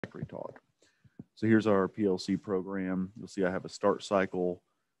FactoryTalk. So here's our PLC program. You'll see I have a start cycle,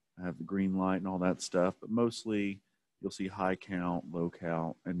 I have the green light and all that stuff, but mostly you'll see high count, low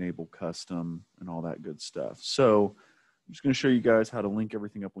count, enable custom, and all that good stuff. So I'm just going to show you guys how to link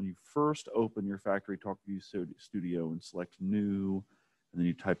everything up when you first open your FactoryTalk View Studio and select new, and then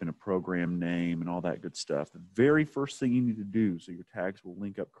you type in a program name and all that good stuff. The very first thing you need to do so your tags will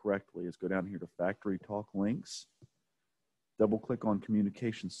link up correctly is go down here to FactoryTalk Links, double click on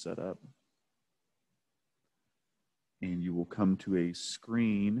Communication Setup, and you will come to a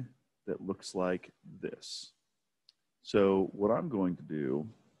screen that looks like this. So what I'm going to do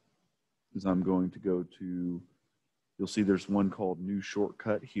is I'm going to go to, you'll see there's one called New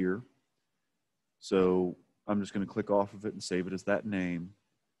Shortcut here. So I'm just going to click off of it and save it as that name.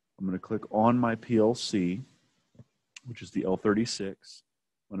 I'm going to click on my PLC, which is the L36. I'm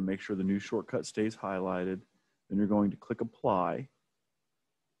going to make sure the new shortcut stays highlighted. Then you're going to click Apply.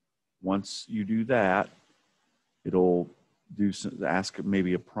 Once you do that, it'll ask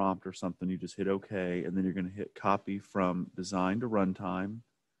maybe a prompt or something. You just hit OK, and then you're going to hit Copy from Design to Runtime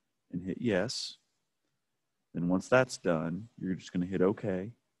and hit Yes. Then once that's done, you're just going to hit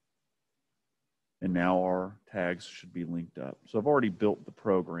OK. And now our tags should be linked up. So I've already built the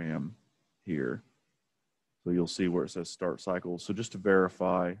program here. So you'll see where it says Start Cycle. So just to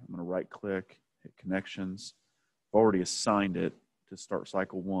verify, I'm going to right click, hit Connections. I've already assigned it to Start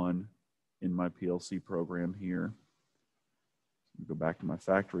Cycle 1 in my PLC program here. Go back to my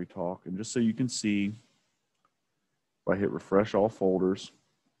FactoryTalk, and just so you can see, if I hit Refresh All Folders,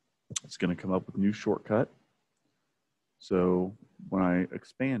 it's going to come up with New Shortcut. So when I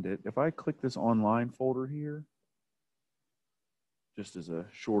expand it, if I click this Online folder here, just as a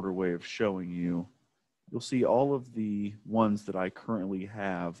shorter way of showing you, you'll see all of the ones that I currently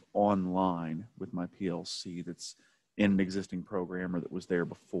have online with my PLC that's in an existing program or that was there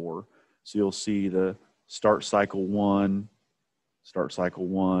before. So you'll see the Start Cycle 1,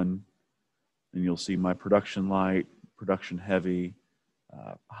 and you'll see my production light, production heavy,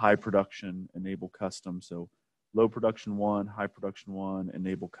 high production, enable custom. So low production 1, high production 1,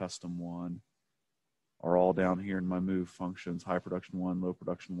 enable custom 1 are all down here in my move functions, high production 1, low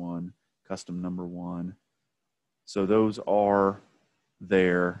production 1, custom number 1. So those are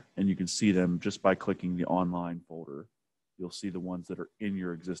there, and you can see them just by clicking the online folder. You'll see the ones that are in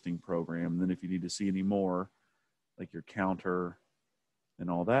your existing program. And then if you need to see any more, like your counter and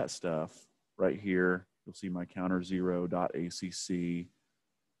all that stuff, right here, you'll see my counter 0.acc,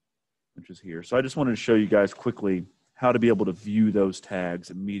 which is here. So I just wanted to show you guys quickly how to be able to view those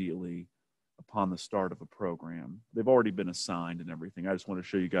tags immediately upon the start of a program. They've already been assigned and everything. I just want to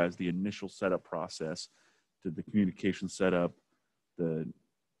show you guys the initial setup process to the communication setup.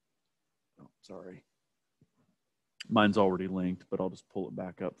 Mine's already linked, but I'll just pull it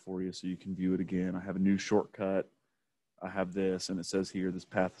back up for you so you can view it again. I have a new shortcut. I have this, and it says here, this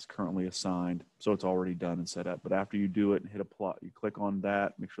path is currently assigned. So it's already done and set up. But after you do it and hit apply, you click on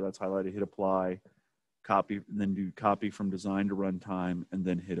that, make sure that's highlighted, hit apply, copy, and then do copy from design to runtime, and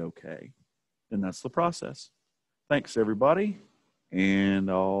then hit OK. And that's the process. Thanks, everybody, and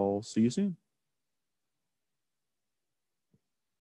I'll see you soon.